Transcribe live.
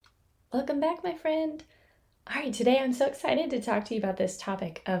Welcome back, my friend. All right, today I'm so excited to talk to you about this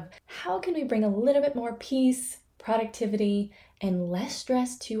topic of how can we bring a little bit more peace, productivity, and less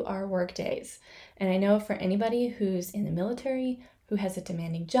stress to our work days. And I know for anybody who's in the military, who has a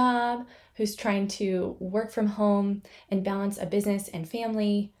demanding job, who's trying to work from home and balance a business and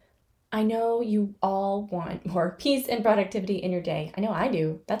family, I know you all want more peace and productivity in your day. I know I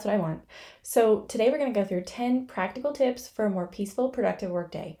do. That's what I want. So today we're going to go through 10 practical tips for a more peaceful, productive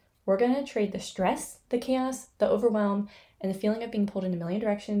workday. We're going to trade the stress, the chaos, the overwhelm, and the feeling of being pulled in a million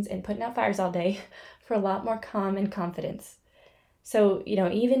directions and putting out fires all day for a lot more calm and confidence. So,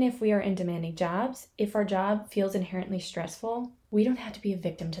 even if we are in demanding jobs, if our job feels inherently stressful, we don't have to be a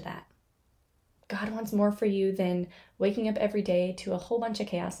victim to that. God wants more for you than waking up every day to a whole bunch of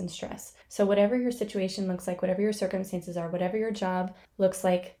chaos and stress. So whatever your situation looks like, whatever your circumstances are, whatever your job looks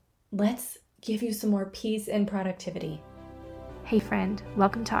like, let's give you some more peace and productivity. Hey friend,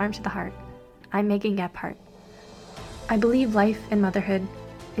 welcome to Arm to the Heart. I'm Megan Gephardt. I believe life and motherhood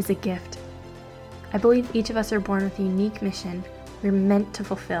is a gift. I believe each of us are born with a unique mission we're meant to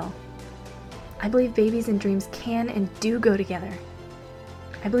fulfill. I believe babies and dreams can and do go together.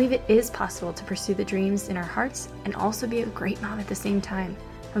 I believe it is possible to pursue the dreams in our hearts and also be a great mom at the same time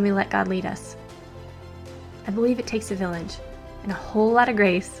when we let God lead us. I believe it takes a village and a whole lot of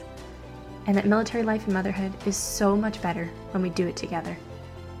grace, and that military life and motherhood is so much better when we do it together.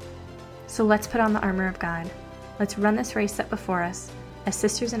 So let's put on the armor of God. Let's run this race set before us as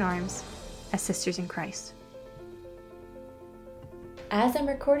sisters in arms, as sisters in Christ. As I'm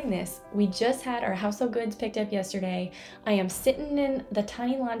recording this, we just had our household goods picked up yesterday. I am sitting in the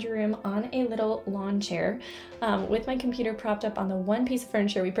tiny laundry room on a little lawn chair with my computer propped up on the one piece of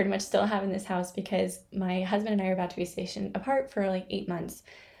furniture we pretty much still have in this house because my husband and I are about to be stationed apart for like 8 months.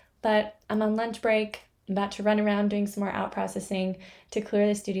 But I'm on lunch break. I'm about to run around doing some more out processing to clear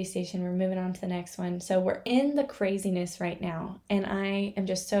this duty station. We're moving on to the next one. So we're in the craziness right now. And I am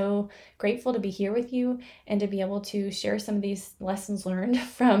just so grateful to be here with you and to be able to share some of these lessons learned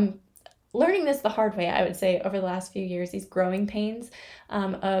from learning this the hard way, I would say, over the last few years, these growing pains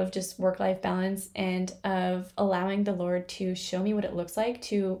of just work-life balance and of allowing the Lord to show me what it looks like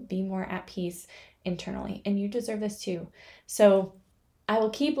to be more at peace internally. And you deserve this too. So I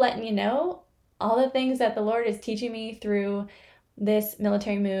will keep letting you know all the things that the Lord is teaching me through this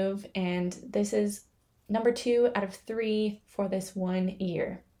military move, and this is number 2 out of 3 for this 1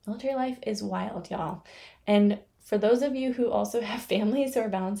 year. Military life is wild, y'all. And for those of you who also have families who are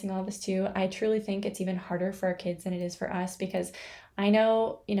balancing all this too, I truly think it's even harder for our kids than it is for us, because I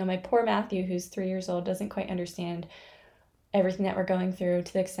know, my poor Matthew, who's 3 years old, doesn't quite understand everything that we're going through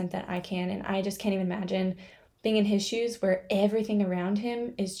to the extent that I can, and I just can't even imagine being in his shoes where everything around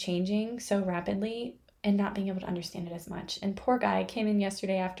him is changing so rapidly and not being able to understand it as much. And poor guy came in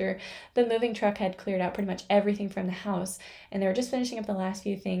yesterday after the moving truck had cleared out pretty much everything from the house, and they were just finishing up the last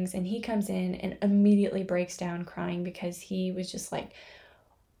few things, and he comes in and immediately breaks down crying because he was just like,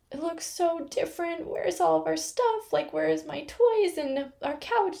 it looks so different. Where's all of our stuff? Like, where's my toys and our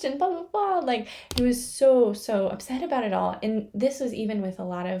couch and blah, blah, blah. Like, he was so upset about it all. And this was even with a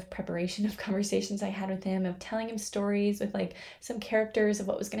lot of preparation of conversations I had with him, of telling him stories with like some characters of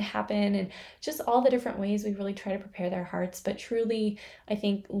what was going to happen and just all the different ways we really try to prepare their hearts. But truly, I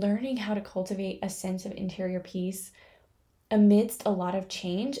think learning how to cultivate a sense of interior peace amidst a lot of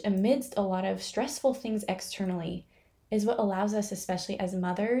change, amidst a lot of stressful things externally, is what allows us, especially as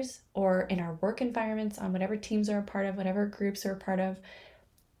mothers or in our work environments, on whatever teams we're a part of, whatever groups we're a part of,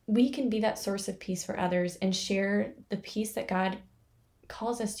 we can be that source of peace for others and share the peace that God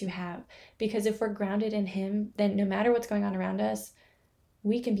calls us to have. Because if we're grounded in Him, then no matter what's going on around us,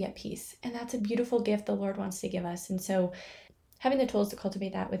 we can be at peace. And that's a beautiful gift the Lord wants to give us. And so having the tools to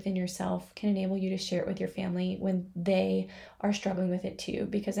cultivate that within yourself can enable you to share it with your family when they are struggling with it too.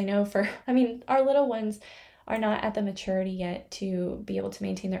 Because I know our little ones are not at the maturity yet to be able to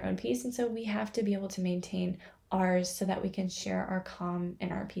maintain their own peace. And so we have to be able to maintain ours so that we can share our calm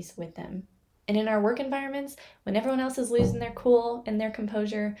and our peace with them. And in our work environments, when everyone else is losing their cool and their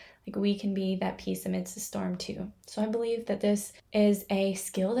composure, like, we can be that peace amidst the storm too. So I believe that this is a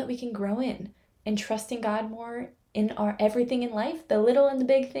skill that we can grow in, and trusting God more in our everything in life, the little and the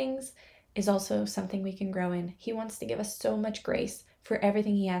big things, is also something we can grow in. He wants to give us so much grace for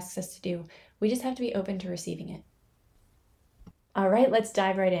everything He asks us to do. We just have to be open to receiving it. All right, let's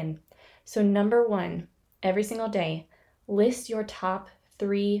dive right in. So number 1, every single day, list your top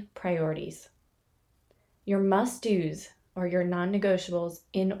 3 priorities. Your must-dos or your non-negotiables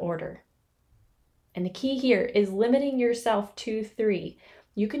in order. And the key here is limiting yourself to 3.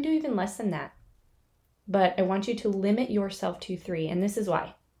 You can do even less than that, but I want you to limit yourself to 3, and this is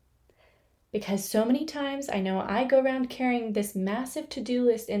why. Because so many times I know I go around carrying this massive to-do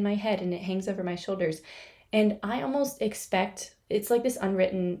list in my head and it hangs over my shoulders. And I almost expect, it's like this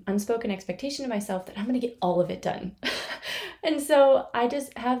unwritten, unspoken expectation of myself that I'm going to get all of it done. And so I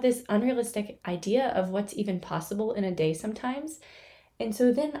just have this unrealistic idea of what's even possible in a day sometimes. And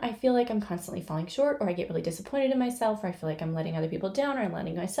so then I feel like I'm constantly falling short, or I get really disappointed in myself, or I feel like I'm letting other people down, or I'm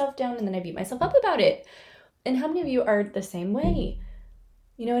letting myself down, and then I beat myself up about it. And how many of you are the same way?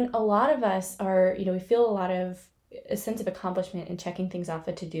 And a lot of us are, we feel a sense of accomplishment in checking things off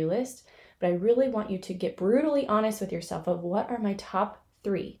a to-do list, but I really want you to get brutally honest with yourself of what are my top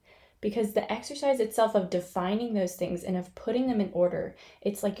 3, because the exercise itself of defining those things and of putting them in order,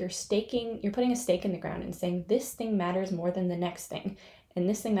 it's like you're putting a stake in the ground and saying this thing matters more than the next thing, and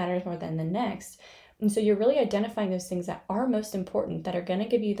this thing matters more than the next. And so you're really identifying those things that are most important, that are going to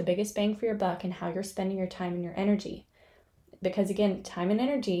give you the biggest bang for your buck and how you're spending your time and your energy. Because again, time and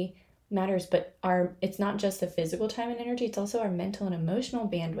energy matters, but it's not just the physical time and energy, it's also our mental and emotional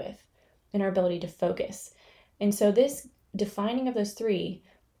bandwidth and our ability to focus. And so this defining of those 3,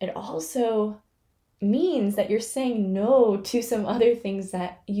 it also means that you're saying no to some other things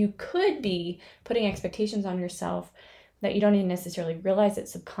that you could be putting expectations on yourself that you don't even necessarily realize it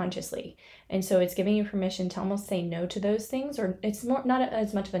subconsciously. And so it's giving you permission to almost say no to those things, or it's more not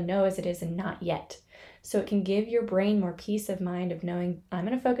as much of a no as it is a not yet. So it can give your brain more peace of mind of knowing I'm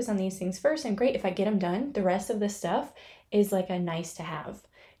going to focus on these things first, and great, if I get them done, the rest of the stuff is like a nice to have.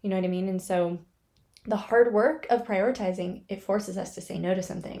 You know what I mean? And so the hard work of prioritizing, it forces us to say no to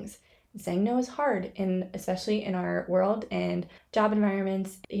some things. And saying no is hard, and especially in our world and job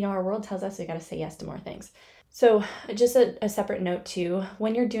environments, our world tells us we got to say yes to more things. So just a separate note too,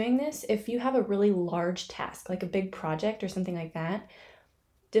 when you're doing this, if you have a really large task, like a big project or something like that,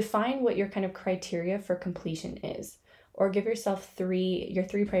 define what your kind of criteria for completion is, or give yourself your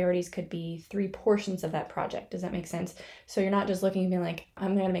 3 priorities could be 3 portions of that project. Does that make sense? So you're not just looking at being like,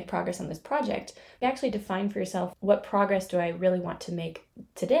 I'm going to make progress on this project. You actually define for yourself, what progress do I really want to make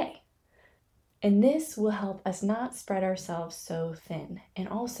today? And this will help us not spread ourselves so thin, and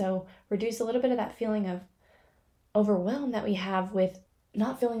also reduce a little bit of that feeling of overwhelm that we have with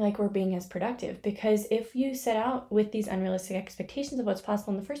not feeling like we're being as productive. Because if you set out with these unrealistic expectations of what's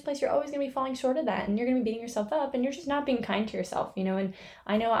possible in the first place, you're always going to be falling short of that, and you're going to be beating yourself up, and you're just not being kind to yourself, And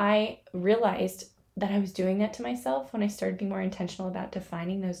I know I realized that I was doing that to myself when I started being more intentional about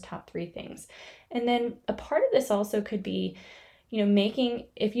defining those top 3 things. And then a part of this also could be,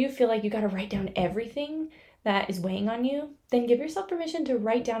 if you feel like you got to write down everything that is weighing on you, then give yourself permission to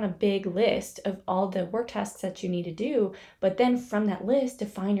write down a big list of all the work tasks that you need to do, but then from that list,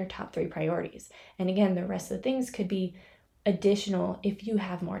 define your top 3 priorities. And again, the rest of the things could be additional if you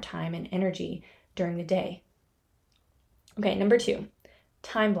have more time and energy during the day. Okay, number 2,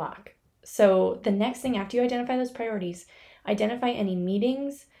 time block. So the next thing after you identify those priorities, identify any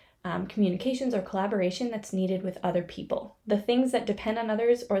meetings, communications, or collaboration that's needed with other people. The things that depend on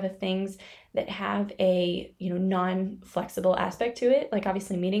others, or the things that have a non-flexible aspect to it. Like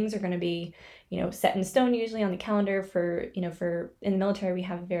obviously meetings are going to be set in stone usually on the calendar. For in the military we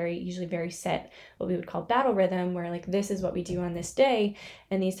have usually very set what we would call battle rhythm, where like this is what we do on this day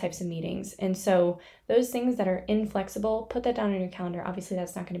and these types of meetings. And so those things that are inflexible, put that down on your calendar. Obviously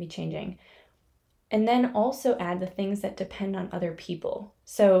that's not going to be changing. And then also add the things that depend on other people.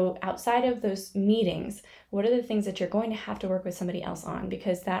 So outside of those meetings, what are the things that you're going to have to work with somebody else on?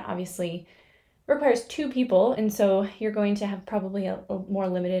 Because that obviously requires 2 people. And so you're going to have probably a more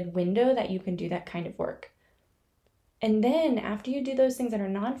limited window that you can do that kind of work. And then after you do those things that are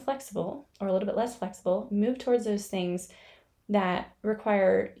non-flexible or a little bit less flexible, move towards those things that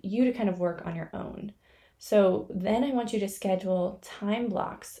require you to kind of work on your own. So then I want you to schedule time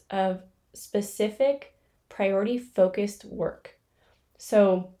blocks of specific priority focused work.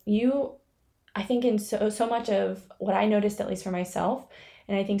 So I think in so much of what I noticed, at least for myself,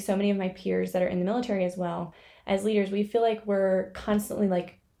 and I think so many of my peers that are in the military as well, as leaders, we feel like we're constantly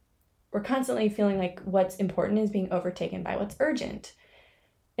feeling like what's important is being overtaken by what's urgent.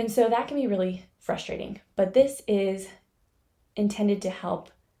 And so that can be really frustrating. But this is intended to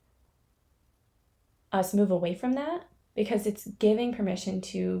help us move away from that, because it's giving permission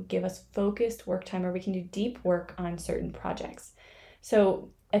to give us focused work time where we can do deep work on certain projects.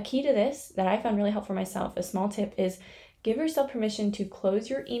 So a key to this that I found really helpful for myself, a small tip, is give yourself permission to close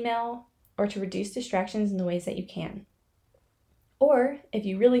your email or to reduce distractions in the ways that you can. Or if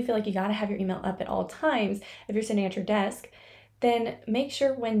you really feel like you got to have your email up at all times, if you're sitting at your desk, then make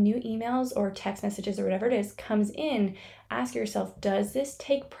sure when new emails or text messages or whatever it is comes in, ask yourself, does this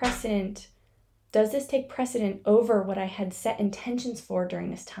take precedent Does this take precedent over what I had set intentions for during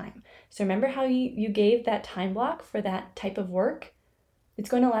this time? So remember how you gave that time block for that type of work? It's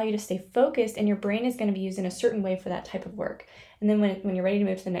going to allow you to stay focused, and your brain is going to be used in a certain way for that type of work. And then when you're ready to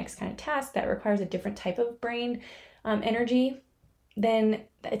move to the next kind of task that requires a different type of brain energy, then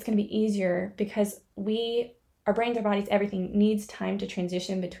it's going to be easier, because our brains, our bodies, everything needs time to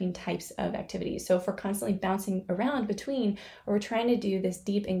transition between types of activities. So if we're constantly bouncing around between, or we're trying to do this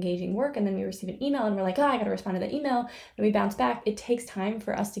deep engaging work and then we receive an email and we're like, I got to respond to that email, and we bounce back, it takes time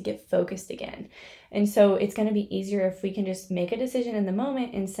for us to get focused again. And so it's going to be easier if we can just make a decision in the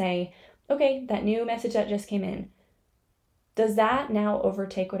moment and say, okay, that new message that just came in, does that now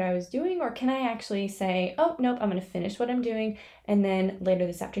overtake what I was doing? Or can I actually say, oh, nope, I'm going to finish what I'm doing, and then later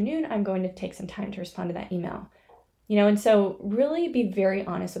this afternoon, I'm going to take some time to respond to that email. And so really be very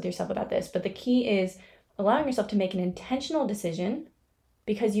honest with yourself about this. But the key is allowing yourself to make an intentional decision,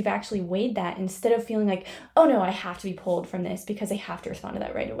 because you've actually weighed that, instead of feeling like, oh no, I have to be pulled from this because I have to respond to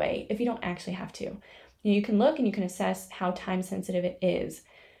that right away, if you don't actually have to. You can look and you can assess how time sensitive it is.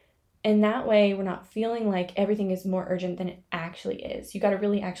 And that way we're not feeling like everything is more urgent than it actually is. You got to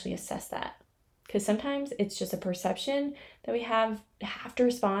really actually assess that, because sometimes it's just a perception that we have to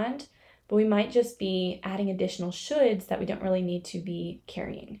respond, but we might just be adding additional shoulds that we don't really need to be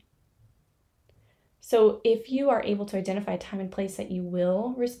carrying. So if you are able to identify a time and place that you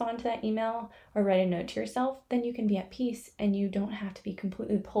will respond to that email or write a note to yourself, then you can be at peace and you don't have to be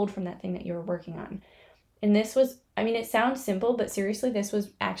completely pulled from that thing that you were working on. And this was, it sounds simple, but seriously, this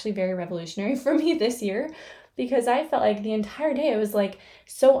was actually very revolutionary for me this year, because I felt like the entire day it was like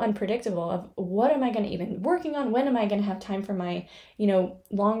so unpredictable of what am I going to even working on? When am I going to have time for my,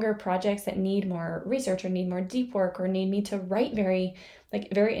 longer projects that need more research or need more deep work or need me to write very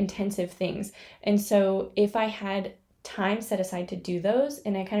intensive things? And so if I had time set aside to do those,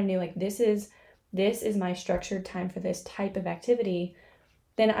 and I kind of knew like this is my structured time for this type of activity,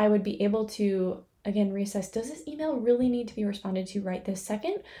 then I would be able to again reassess, does this email really need to be responded to right this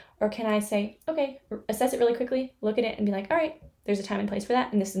second? Or can I say, okay, assess it really quickly, look at it and be like, all right, there's a time and place for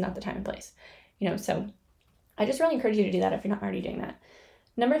that, and this is not the time and place. So I just really encourage you to do that if you're not already doing that.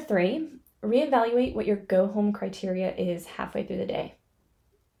 Number 3, reevaluate what your go home criteria is halfway through the day.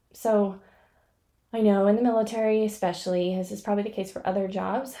 So I know in the military especially, this is probably the case for other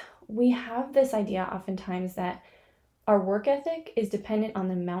jobs, we have this idea oftentimes that our work ethic is dependent on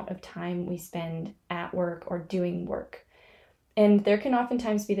the amount of time we spend at work or doing work. And there can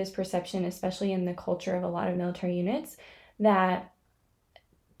oftentimes be this perception, especially in the culture of a lot of military units, that,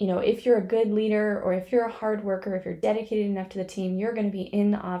 if you're a good leader or if you're a hard worker, if you're dedicated enough to the team, you're going to be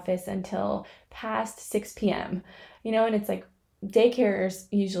in the office until past 6 p.m. And it's like daycares,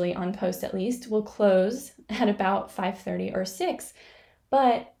 usually on post at least, will close at about 5:30 or 6.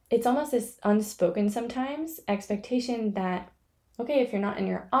 But it's almost this unspoken sometimes expectation that, okay, if you're not in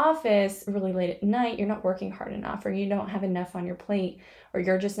your office really late at night, you're not working hard enough, or you don't have enough on your plate, or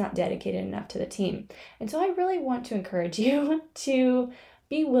you're just not dedicated enough to the team. And so I really want to encourage you to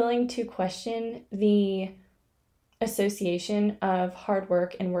be willing to question the association of hard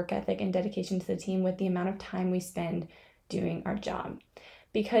work and work ethic and dedication to the team with the amount of time we spend doing our job.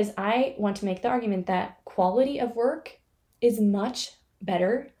 Because I want to make the argument that quality of work is much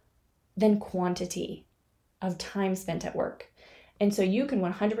better than quantity of time spent at work. And so you can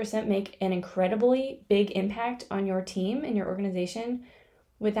 100% make an incredibly big impact on your team and your organization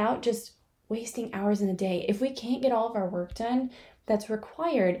without just wasting hours in a day. If we can't get all of our work done that's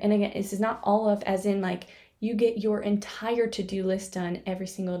required, and again, this is not all of as in like you get your entire to-do list done every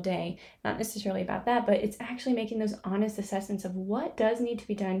single day, not necessarily about that, but it's actually making those honest assessments of what does need to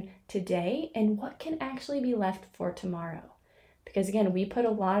be done today and what can actually be left for tomorrow. Because again, we put a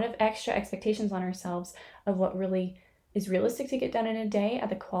lot of extra expectations on ourselves of what really is realistic to get done in a day at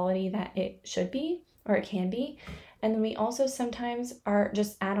the quality that it should be or it can be. And then we also sometimes are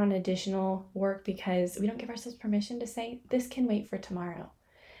just add on additional work because we don't give ourselves permission to say, this can wait for tomorrow.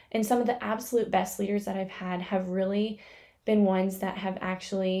 And some of the absolute best leaders that I've had have really been ones that have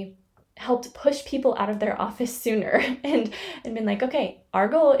actually helped push people out of their office sooner and been like, okay, our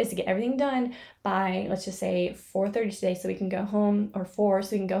goal is to get everything done by, let's just say 4:30 today so we can go home, or 4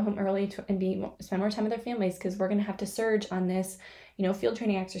 so we can go home early and spend more time with our families, because we're going to have to surge on this, field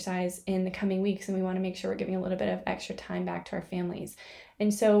training exercise in the coming weeks, and we want to make sure we're giving a little bit of extra time back to our families.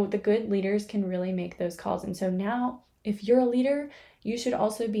 And so the good leaders can really make those calls. And so now, if you're a leader, you should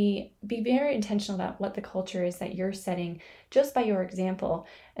also be very intentional about what the culture is that you're setting just by your example,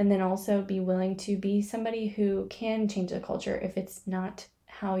 and then also be willing to be somebody who can change the culture if it's not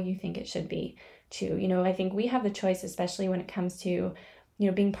how you think it should be too. I think we have the choice, especially when it comes to,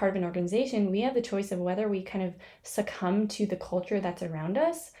 being part of an organization, we have the choice of whether we kind of succumb to the culture that's around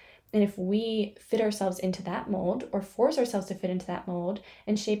us. And if we fit ourselves into that mold or force ourselves to fit into that mold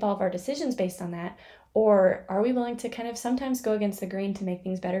and shape all of our decisions based on that, or are we willing to kind of sometimes go against the grain to make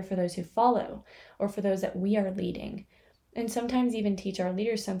things better for those who follow or for those that we are leading? And sometimes even teach our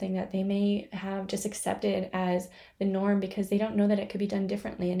leaders something that they may have just accepted as the norm because they don't know that it could be done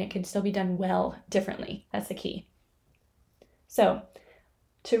differently, and it can still be done well differently. That's the key. So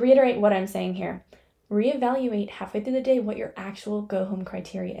to reiterate what I'm saying here, reevaluate halfway through the day what your actual go-home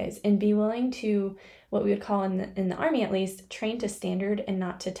criteria is, and be willing to, what we would call in the Army at least, train to standard and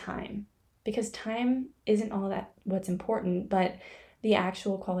not to time. Because time isn't all that what's important, but the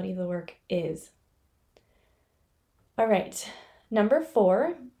actual quality of the work is. All right, number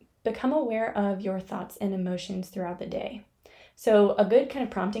 4, become aware of your thoughts and emotions throughout the day. So a good kind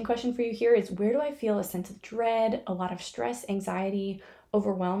of prompting question for you here is, where do I feel a sense of dread, a lot of stress, anxiety,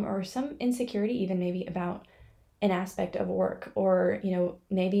 overwhelm, or some insecurity even maybe about an aspect of work? Or,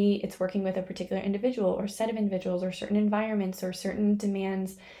 maybe it's working with a particular individual or set of individuals or certain environments or certain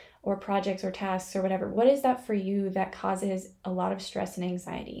demands or projects or tasks or whatever. What is that for you that causes a lot of stress and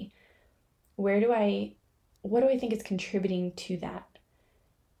anxiety? What do I think is contributing to that?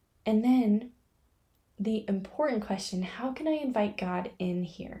 And then the important question, how can I invite God in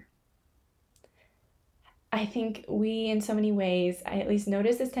here? I think we, in so many ways, I at least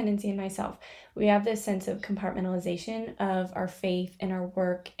notice this tendency in myself. We have this sense of compartmentalization of our faith and our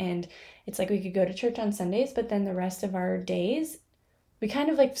work. And it's like we could go to church on Sundays, but then the rest of our days, we kind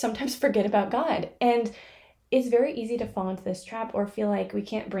of like sometimes forget about God. And it's very easy to fall into this trap or feel like we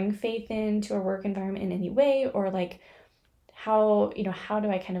can't bring faith into our work environment in any way, or like, how do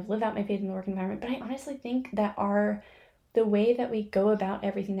I kind of live out my faith in the work environment? But I honestly think that the way that we go about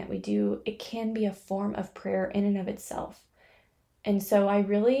everything that we do, it can be a form of prayer in and of itself. And so I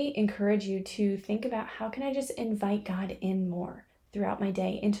really encourage you to think about, how can I just invite God in more throughout my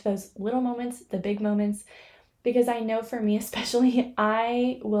day, into those little moments, the big moments? Because I know for me especially,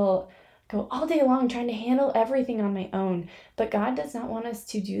 I will go all day long trying to handle everything on my own. But God does not want us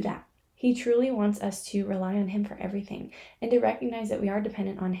to do that. He truly wants us to rely on Him for everything, and to recognize that we are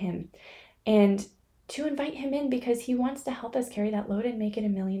dependent on Him, and to invite Him in because He wants to help us carry that load and make it a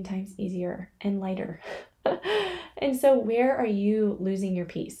million times easier and lighter. And so where are you losing your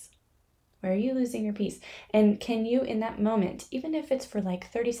peace? Where are you losing your peace? And can you, in that moment, even if it's for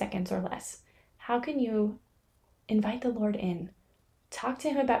like 30 seconds or less, how can you invite the Lord in? Talk to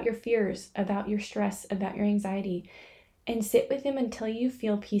Him about your fears, about your stress, about your anxiety, and sit with Him until you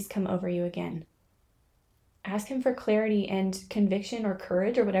feel peace come over you again. Ask Him for clarity and conviction or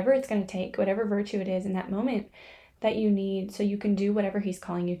courage or whatever it's going to take, whatever virtue it is in that moment that you need, so you can do whatever He's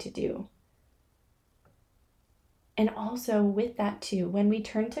calling you to do. And also with that too, when we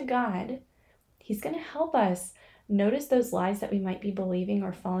turn to God, He's going to help us notice those lies that we might be believing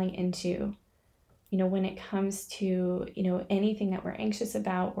or falling into. When it comes to, anything that we're anxious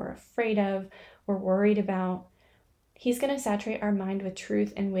about, we're afraid of, we're worried about, He's going to saturate our mind with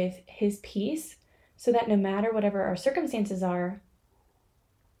truth and with His peace, so that no matter whatever our circumstances are,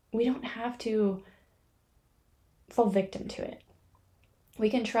 we don't have to fall victim to it. We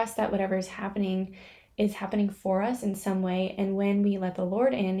can trust that whatever is happening for us in some way. And when we let the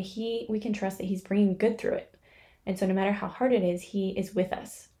Lord in, we can trust that He's bringing good through it. And so no matter how hard it is, He is with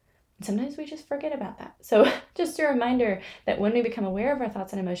us. And sometimes we just forget about that. So just a reminder that when we become aware of our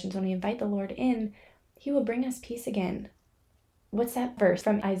thoughts and emotions, when we invite the Lord in, He will bring us peace again. What's that verse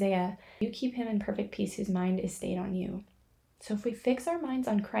from Isaiah? You keep him in perfect peace whose mind is stayed on you. So if we fix our minds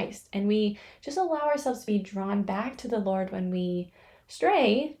on Christ and we just allow ourselves to be drawn back to the Lord when we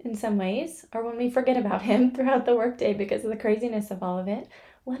stray in some ways, or when we forget about Him throughout the workday because of the craziness of all of it,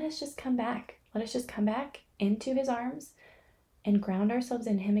 let us just come back. Let us just come back into His arms and ground ourselves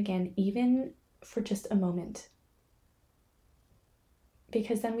in Him again, even for just a moment.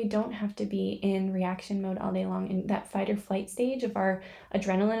 Because then we don't have to be in reaction mode all day long, in that fight or flight stage of our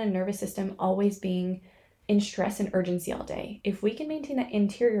adrenaline and nervous system always being in stress and urgency all day. If we can maintain that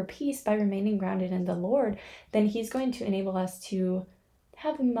interior peace by remaining grounded in the Lord, then He's going to enable us to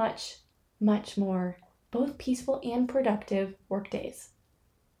have much, much more both peaceful and productive work days.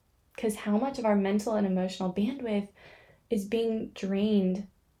 Because how much of our mental and emotional bandwidth is being drained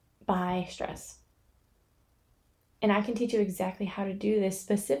by stress? And I can teach you exactly how to do this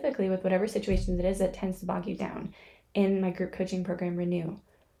specifically with whatever situations it is that tends to bog you down in my group coaching program, Renew.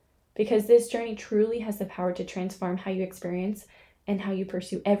 Because this journey truly has the power to transform how you experience and how you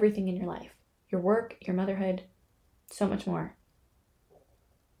pursue everything in your life. Your work, your motherhood, so much more.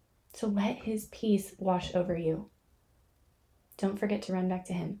 So let His peace wash over you. Don't forget to run back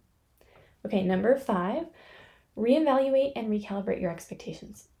to Him. Okay, number 5, reevaluate and recalibrate your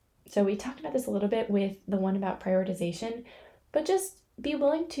expectations. So we talked about this a little bit with the one about prioritization, but just be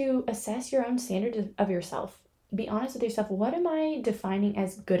willing to assess your own standards of yourself. Be honest with yourself. What am I defining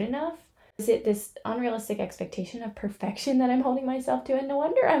as good enough? Is it this unrealistic expectation of perfection that I'm holding myself to? And no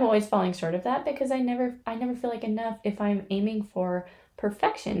wonder I'm always falling short of that, because I never feel like enough if I'm aiming for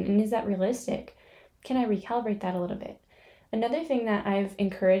perfection. And is that realistic? Can I recalibrate that a little bit? Another thing that I've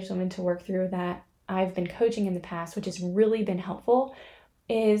encouraged women to work through that I've been coaching in the past, which has really been helpful,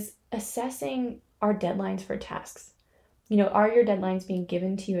 is assessing our deadlines for tasks. Are your deadlines being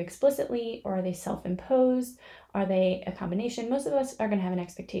given to you explicitly, or are they self-imposed? Are they a combination? Most of us are going to have an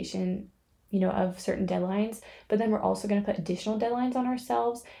expectation, of certain deadlines, but then we're also going to put additional deadlines on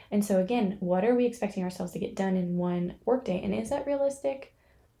ourselves. And so again, what are we expecting ourselves to get done in one workday? And is that realistic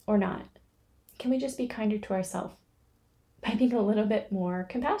or not? Can we just be kinder to ourselves by being a little bit more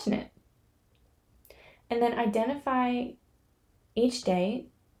compassionate? And then identify each day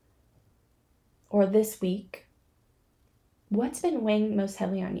or this week, what's been weighing most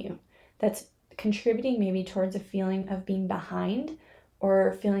heavily on you that's contributing maybe towards a feeling of being behind,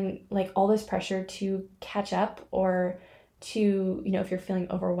 or feeling like all this pressure to catch up, or to, if you're feeling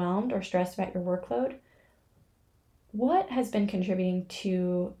overwhelmed or stressed about your workload. What has been contributing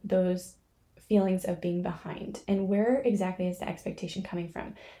to those feelings of being behind, and where exactly is the expectation coming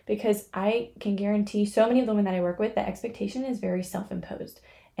from? Because I can guarantee so many of the women that I work with, the expectation is very self-imposed.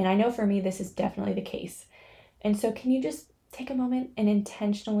 And I know for me, this is definitely the case. And so can you just take a moment and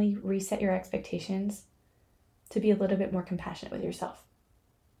intentionally reset your expectations to be a little bit more compassionate with yourself?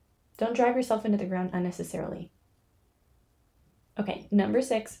 Don't drive yourself into the ground unnecessarily. Okay, number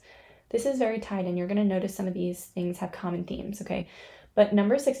 6, this is very tied, and you're going to notice some of these things have common themes, okay? But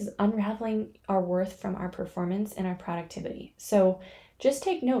number 6 is unraveling our worth from our performance and our productivity. So just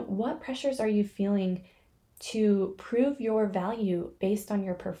take note, what pressures are you feeling to prove your value based on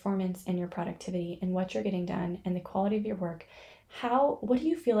your performance and your productivity and what you're getting done and the quality of your work? What do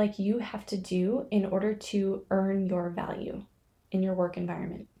you feel like you have to do in order to earn your value in your work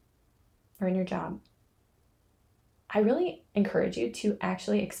environment or in your job? I really encourage you to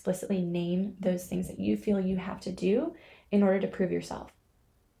actually explicitly name those things that you feel you have to do in order to prove yourself.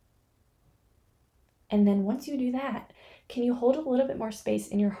 And then once you do that, can you hold a little bit more space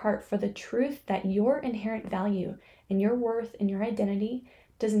in your heart for the truth that your inherent value and your worth and your identity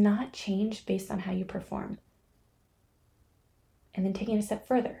does not change based on how you perform? And then taking it a step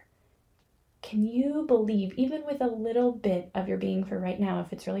further, can you believe, even with a little bit of your being for right now,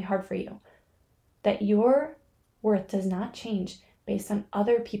 if it's really hard for you, that your worth does not change based on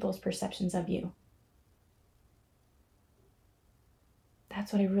other people's perceptions of you?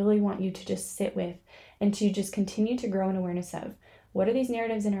 That's what I really want you to just sit with and to just continue to grow in awareness of. What are these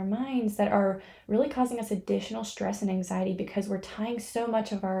narratives in our minds that are really causing us additional stress and anxiety because we're tying so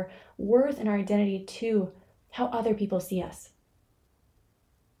much of our worth and our identity to how other people see us?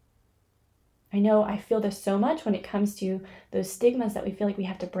 I know I feel this so much when it comes to those stigmas that we feel like we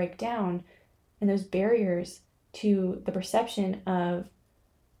have to break down, and those barriers to the perception of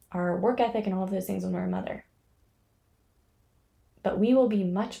our work ethic and all of those things when we're a mother. But we will be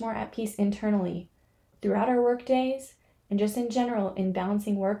much more at peace internally throughout our work days and just in general in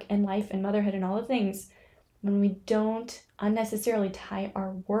balancing work and life and motherhood and all the things when we don't unnecessarily tie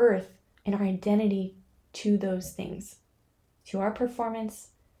our worth and our identity to those things, to our performance,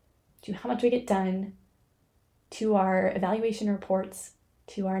 to how much we get done, to our evaluation reports,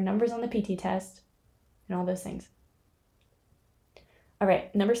 to our numbers on the PT test, and all those things. All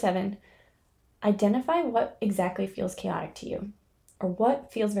right, number 7, identify what exactly feels chaotic to you, or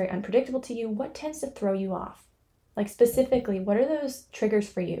what feels very unpredictable to you. What tends to throw you off? Like specifically, what are those triggers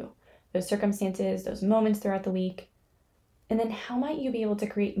for you? Those circumstances, those moments throughout the week? And then how might you be able to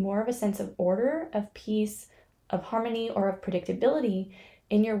create more of a sense of order, of peace, of harmony, or of predictability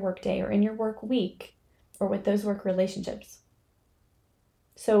in your workday or in your work week, or with those work relationships?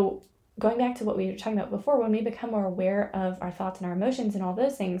 So going back to what we were talking about before, when we become more aware of our thoughts and our emotions and all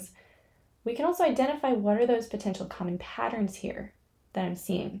those things, we can also identify what are those potential common patterns here that I'm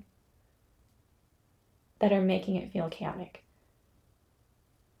seeing that are making it feel chaotic.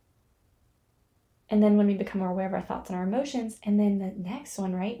 And then when we become more aware of our thoughts and our emotions, and then the next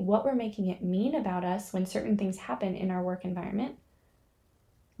one, right, what we're making it mean about us when certain things happen in our work environment,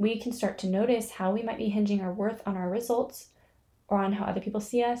 we can start to notice how we might be hinging our worth on our results or on how other people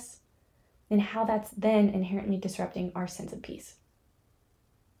see us, and how that's then inherently disrupting our sense of peace.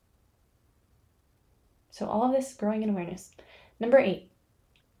 So all of this growing in awareness. Number 8,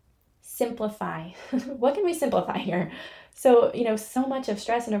 simplify. What can we simplify here? So, so much of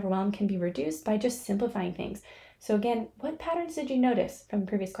stress and overwhelm can be reduced by just simplifying things. So again, what patterns did you notice from the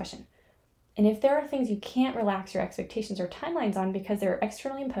previous question? And if there are things you can't relax your expectations or timelines on because they're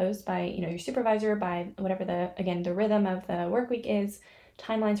externally imposed by, your supervisor, by whatever the rhythm of the work week is,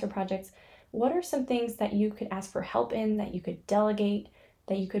 timelines for projects, what are some things that you could ask for help in, that you could delegate,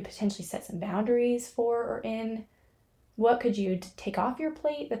 that you could potentially set some boundaries for or in? What could you take off your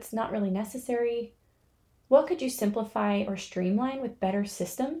plate that's not really necessary? What could you simplify or streamline with better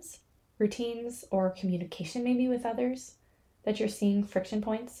systems, routines, or communication maybe with others that you're seeing friction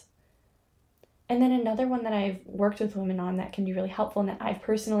points? And then another one that I've worked with women on that can be really helpful and that I've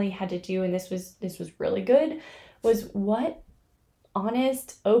personally had to do, and this was really good, was what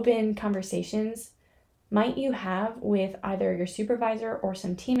honest, open conversations might you have with either your supervisor or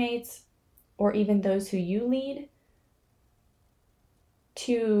some teammates or even those who you lead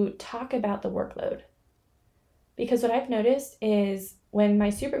to talk about the workload. Because what I've noticed is when my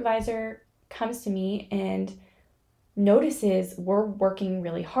supervisor comes to me and notices we're working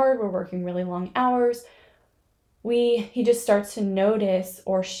really hard, we're working really long hours, he just starts to notice,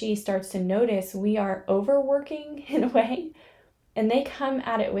 or she starts to notice, we are overworking in a way, and they come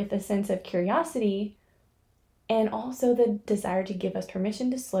at it with a sense of curiosity and also the desire to give us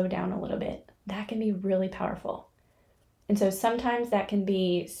permission to slow down a little bit. That can be really powerful. And so sometimes that can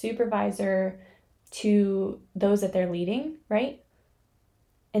be supervisor to those that they're leading, right?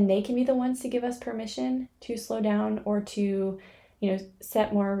 And they can be the ones to give us permission to slow down or to,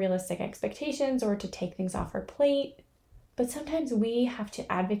 set more realistic expectations or to take things off our plate. But sometimes we have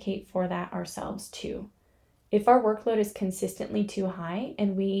to advocate for that ourselves too. If our workload is consistently too high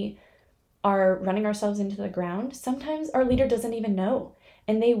and we are running ourselves into the ground, sometimes our leader doesn't even know.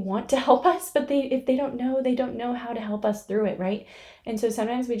 And they want to help us, but if they don't know how to help us through it, right? And so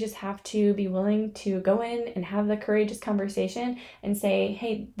sometimes we just have to be willing to go in and have the courageous conversation and say,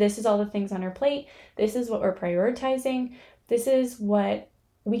 hey, this is all the things on our plate. This is what we're prioritizing. This is what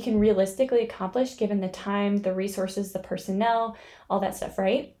we can realistically accomplish given the time, the resources, the personnel, all that stuff,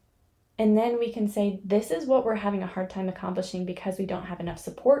 right? And then we can say, this is what we're having a hard time accomplishing because we don't have enough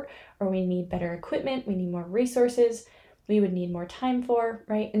support, or we need better equipment, we need more resources, we would need more time for,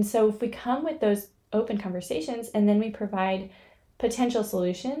 right? And so if we come with those open conversations and then we provide potential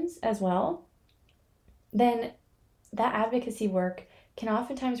solutions as well, then that advocacy work can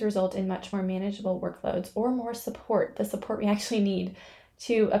oftentimes result in much more manageable workloads or more support, the support we actually need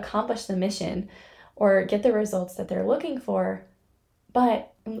to accomplish the mission or get the results that they're looking for,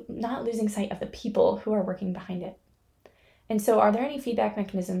 but not losing sight of the people who are working behind it. And so are there any feedback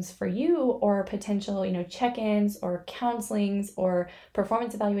mechanisms for you or potential, check-ins or counselings or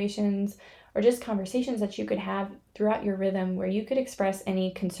performance evaluations or just conversations that you could have throughout your rhythm where you could express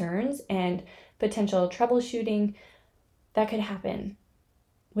any concerns and potential troubleshooting that could happen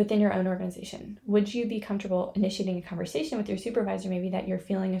within your own organization? Would you be comfortable initiating a conversation with your supervisor maybe that you're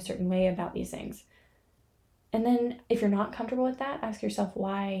feeling a certain way about these things? And then if you're not comfortable with that, ask yourself,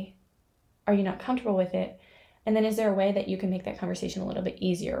 why are you not comfortable with it? And then is there a way that you can make that conversation a little bit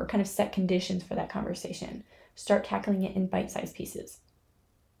easier or kind of set conditions for that conversation? Start tackling it in bite-sized pieces.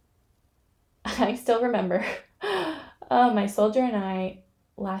 I still remember my soldier and I,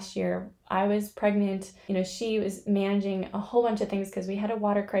 last year, I was pregnant. She was managing a whole bunch of things because we had a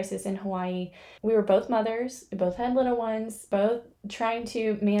water crisis in Hawaii. We were both mothers. We both had little ones, both trying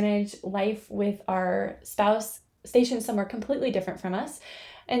to manage life with our spouse stationed somewhere completely different from us.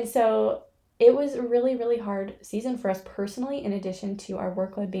 And so it was a really, really hard season for us personally, in addition to our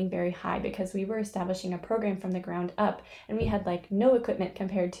workload being very high because we were establishing a program from the ground up and we had no equipment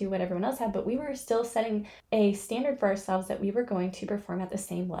compared to what everyone else had, but we were still setting a standard for ourselves that we were going to perform at the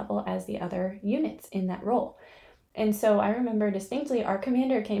same level as the other units in that role. And so I remember distinctly our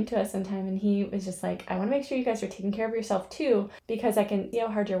commander came to us sometime and he was just like, I want to make sure you guys are taking care of yourself too, because I can see how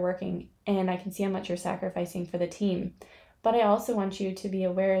hard you're working and I can see how much you're sacrificing for the team. But I also want you to be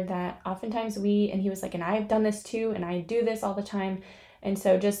aware that oftentimes and he was like, and I've done this too, and I do this all the time. And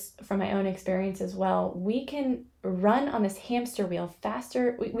so just from my own experience as well, we can run on this hamster wheel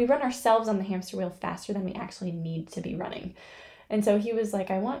faster. We run ourselves on the hamster wheel faster than we actually need to be running. And so he was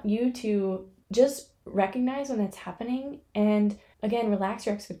like, I want you to just recognize when that's happening. And again, relax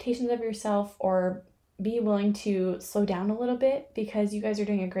your expectations of yourself or be willing to slow down a little bit because you guys are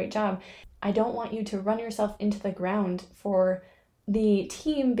doing a great job. I don't want you to run yourself into the ground for the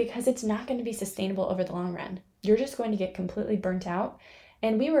team because it's not going to be sustainable over the long run. You're just going to get completely burnt out.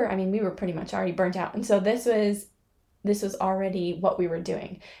 And we were pretty much already burnt out. And so this was already what we were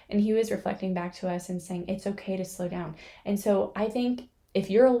doing. And he was reflecting back to us and saying, it's okay to slow down. And so I think if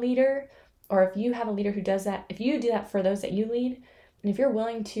you're a leader, or if you have a leader who does that, if you do that for those that you lead, and if you're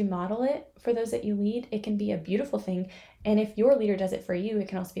willing to model it for those that you lead, it can be a beautiful thing. And if your leader does it for you, it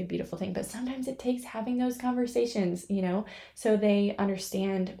can also be a beautiful thing. But sometimes it takes having those conversations, so they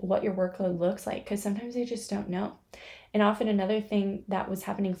understand what your workload looks like, because sometimes they just don't know. And often another thing that was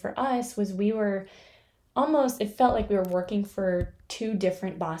happening for us was it felt like we were working for two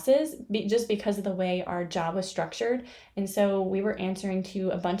different bosses just because of the way our job was structured. And so we were answering to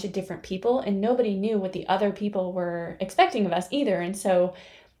a bunch of different people, and nobody knew what the other people were expecting of us either. And so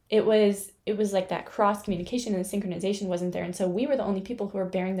it was like that cross communication and the synchronization wasn't there. And so we were the only people who were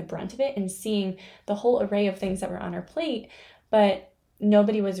bearing the brunt of it and seeing the whole array of things that were on our plate, but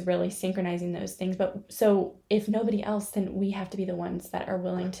nobody was really synchronizing those things. But so if nobody else, then we have to be the ones that are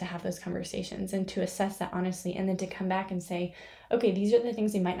willing to have those conversations and to assess that honestly, and then to come back and say, okay, these are the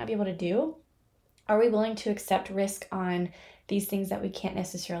things we might not be able to do. Are we willing to accept risk on these things that we can't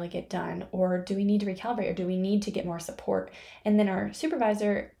necessarily get done? Or do we need to recalibrate, or do we need to get more support? And then our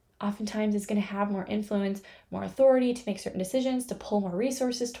supervisor oftentimes is going to have more influence, more authority to make certain decisions, to pull more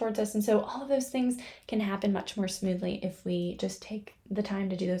resources towards us. And so all of those things can happen much more smoothly if we just take the time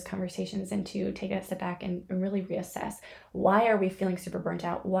to do those conversations and to take a step back and really reassess. Why are we feeling super burnt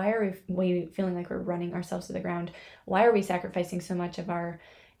out? Why are we feeling like we're running ourselves to the ground? Why are we sacrificing so much of our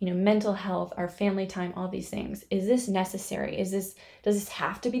mental health, our family time, all these things? Is this necessary? Does this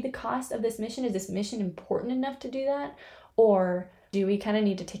have to be the cost of this mission? Is this mission important enough to do that? Or do we kind of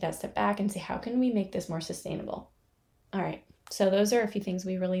need to take that step back and say, how can we make this more sustainable? All right, so those are a few things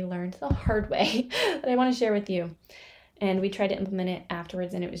we really learned the hard way that I want to share with you. And we tried to implement it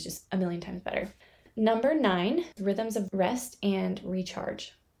afterwards, and it was just a million times better. Number 9, rhythms of rest and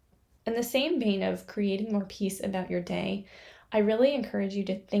recharge. In the same vein of creating more peace about your day, I really encourage you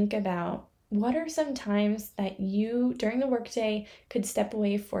to think about what are some times that you, during the workday, could step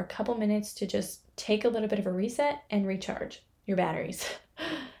away for a couple minutes to just take a little bit of a reset and recharge your batteries.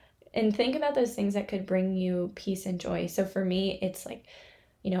 And think about those things that could bring you peace and joy. So for me, it's like,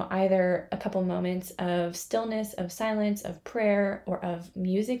 either a couple moments of stillness, of silence, of prayer, or of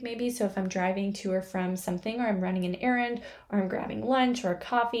music maybe. So if I'm driving to or from something, or I'm running an errand, or I'm grabbing lunch or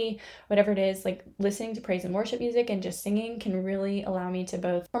coffee, whatever it is, like listening to praise and worship music and just singing can really allow me to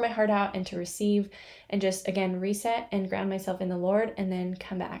both pour my heart out and to receive and just, again, reset and ground myself in the Lord and then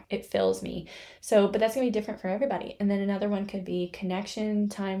come back. It fills me. So, but that's going to be different for everybody. And then another one could be connection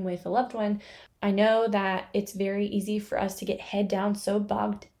time with a loved one. I know that it's very easy for us to get head down, so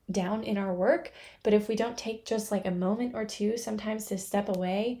bogged down in our work, but if we don't take just like a moment or two sometimes to step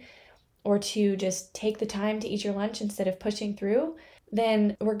away, or to just take the time to eat your lunch instead of pushing through,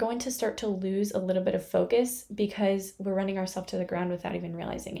 then we're going to start to lose a little bit of focus because we're running ourselves to the ground without even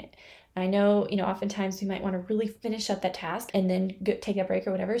realizing it. I know, oftentimes we might want to really finish up that task and then take a break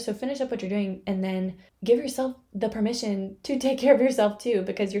or whatever. So finish up what you're doing and then give yourself the permission to take care of yourself too,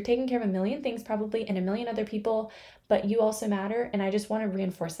 because you're taking care of a million things probably and a million other people, but you also matter. And I just want to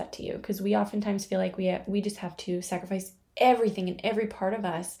reinforce that to you, because we oftentimes feel like we just have to sacrifice everything and every part of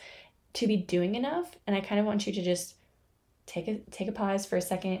us to be doing enough. And I kind of want you to just take a pause for a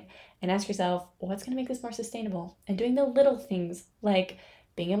second and ask yourself, what's going to make this more sustainable? And doing the little things like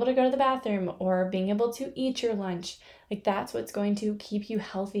being able to go to the bathroom or being able to eat your lunch, like that's what's going to keep you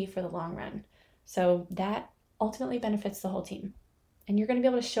healthy for the long run. So that ultimately benefits the whole team. And you're going to be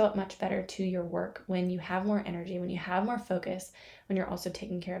able to show up much better to your work when you have more energy, when you have more focus, when you're also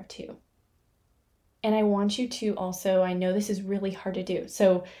taken care of too. And I want you to also, I know this is really hard to do,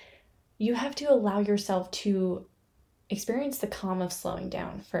 so you have to allow yourself to experience the calm of slowing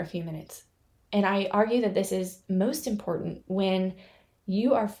down for a few minutes. And I argue that this is most important when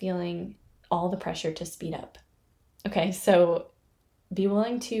you are feeling all the pressure to speed up. Okay, so be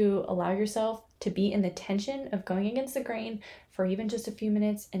willing to allow yourself to be in the tension of going against the grain for even just a few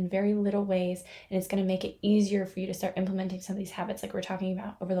minutes in very little ways. And it's going to make it easier for you to start implementing some of these habits like we're talking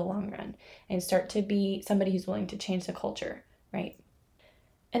about over the long run, and start to be somebody who's willing to change the culture, right?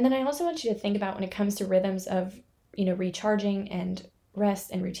 And then I also want you to think about, when it comes to rhythms of, recharging and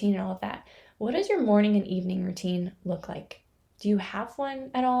rest and routine and all of that, what does your morning and evening routine look like? Do you have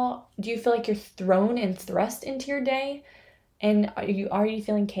one at all? Do you feel like you're thrown and thrust into your day? And are you already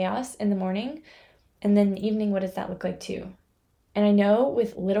feeling chaos in the morning? And then in the evening, what does that look like too? And I know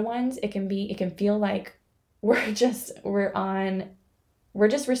with little ones, it can feel like we're just responding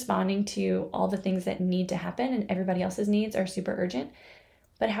to all the things that need to happen, and everybody else's needs are super urgent.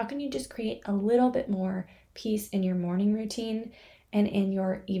 But how can you just create a little bit more peace in your morning routine and in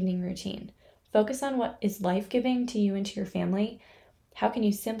your evening routine? Focus on what is life-giving to you and to your family, How can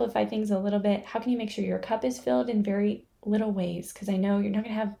you simplify things a little bit? How can you make sure your cup is filled in very little ways? Because I know you're not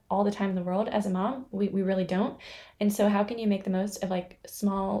going to have all the time in the world as a mom. We really don't. And so how can you make the most of like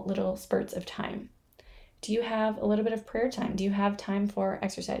small little spurts of time? Do you have a little bit of prayer time? Do you have time for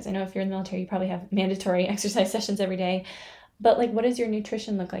exercise? I know if you're in the military, you probably have mandatory exercise sessions every day. But like, what does your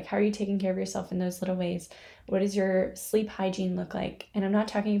nutrition look like? How are you taking care of yourself in those little ways? What does your sleep hygiene look like? And I'm not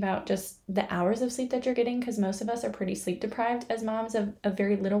talking about just the hours of sleep that you're getting, because most of us are pretty sleep deprived as moms of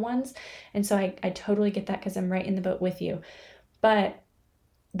very little ones. And so I totally get that, because I'm right in the boat with you. But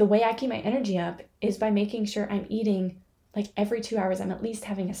the way I keep my energy up is by making sure I'm eating like every 2 hours, I'm at least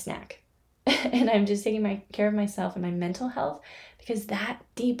having a snack. And I'm just taking care of myself and my mental health, because that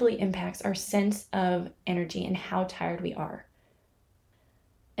deeply impacts our sense of energy and how tired we are.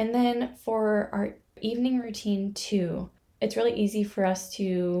 And then for our evening routine too, it's really easy for us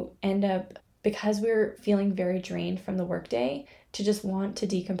to end up, because we're feeling very drained from the workday, to just want to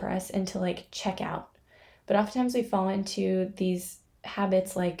decompress and to like check out. But oftentimes we fall into these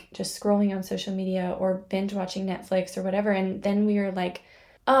habits like just scrolling on social media or binge watching Netflix or whatever. And then we are like,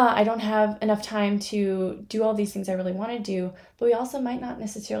 I don't have enough time to do all these things I really want to do, but we also might not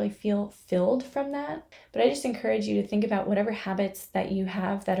necessarily feel filled from that. But I just encourage you to think about whatever habits that you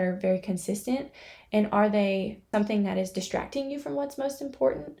have that are very consistent, and are they something that is distracting you from what's most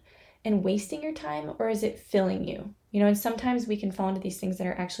important and wasting your time, or is it filling you? And sometimes we can fall into these things that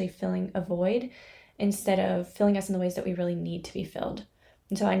are actually filling a void instead of filling us in the ways that we really need to be filled.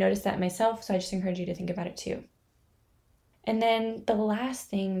 And so I noticed that myself, so I just encourage you to think about it too. And then the last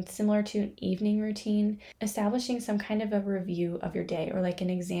thing, similar to an evening routine, establishing some kind of a review of your day, or like an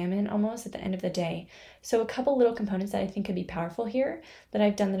examine almost at the end of the day. So a couple little components that I think could be powerful here that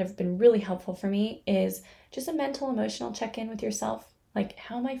I've done that have been really helpful for me is just a mental, emotional check-in with yourself. Like,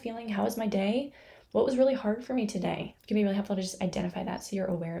 how am I feeling? How was my day? What was really hard for me today? It can be really helpful to just identify that so you're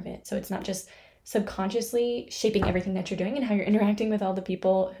aware of it. So it's not just subconsciously shaping everything that you're doing and how you're interacting with all the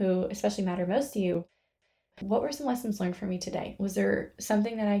people who especially matter most to you. What were some lessons learned for me today? Was there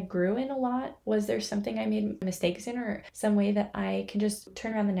something that I grew in a lot? Was there something I made mistakes in, or some way that I can just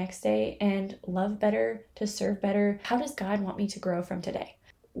turn around the next day and love better, to serve better? How does God want me to grow from today?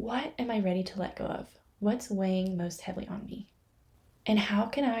 What am I ready to let go of? What's weighing most heavily on me? And how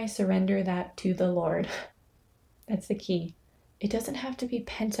can I surrender that to the Lord? That's the key. It doesn't have to be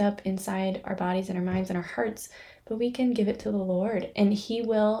pent up inside our bodies and our minds and our hearts, but we can give it to the Lord, and He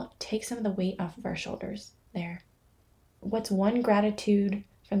will take some of the weight off of our shoulders there. What's one gratitude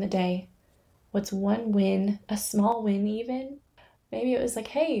from the day? What's one win, a small win even? Maybe it was like,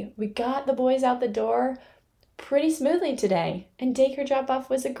 hey, we got the boys out the door pretty smoothly today, and daycare drop-off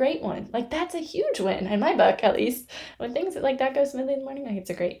was a great one. Like, that's a huge win in my book, at least. When things like that go smoothly in the morning, like it's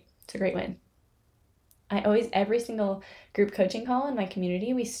a great win. Every single group coaching call in my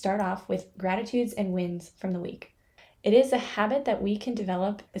community, we start off with gratitudes and wins from the week. It is a habit that we can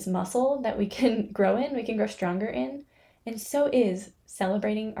develop, this muscle that we can grow in, we can grow stronger in. And so is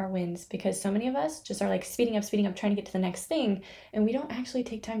celebrating our wins, because so many of us just are like speeding up, trying to get to the next thing. And we don't actually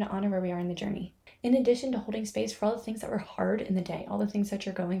take time to honor where we are in the journey. In addition to holding space for all the things that were hard in the day, all the things that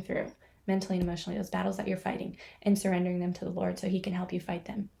you're going through mentally and emotionally, those battles that you're fighting, and surrendering them to the Lord so He can help you fight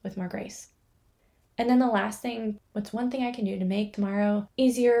them with more grace. And then the last thing, what's one thing I can do to make tomorrow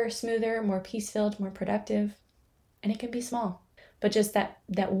easier, smoother, more peace-filled, more productive? And it can be small, but just that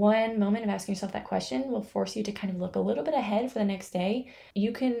one moment of asking yourself that question will force you to kind of look a little bit ahead for the next day.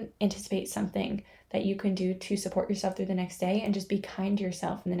 You can anticipate something that you can do to support yourself through the next day, and just be kind to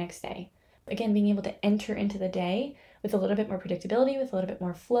yourself in the next day. Again, being able to enter into the day with a little bit more predictability, with a little bit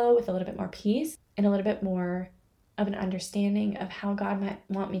more flow, with a little bit more peace, and a little bit more of an understanding of how God might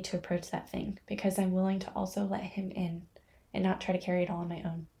want me to approach that thing, because I'm willing to also let Him in and not try to carry it all on my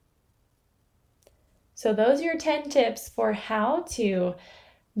own. So those are your 10 tips for how to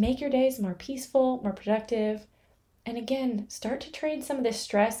make your days more peaceful, more productive. And again, start to trade some of the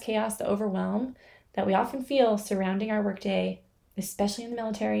stress, chaos, the overwhelm that we often feel surrounding our workday, especially in the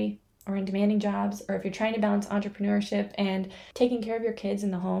military or in demanding jobs, or if you're trying to balance entrepreneurship and taking care of your kids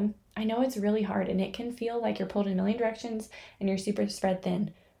in the home. I know it's really hard, and it can feel like you're pulled in a million directions and you're super spread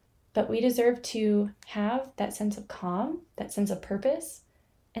thin. But we deserve to have that sense of calm, that sense of purpose,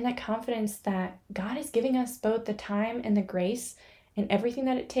 and that confidence that God is giving us both the time and the grace and everything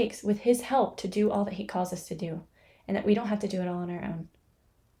that it takes with His help to do all that He calls us to do, and that we don't have to do it all on our own.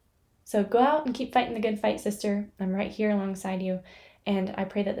 So go out and keep fighting the good fight, sister. I'm right here alongside you, and I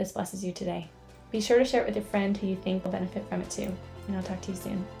pray that this blesses you today. Be sure to share it with a friend who you think will benefit from it too, and I'll talk to you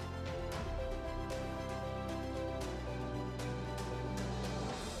soon.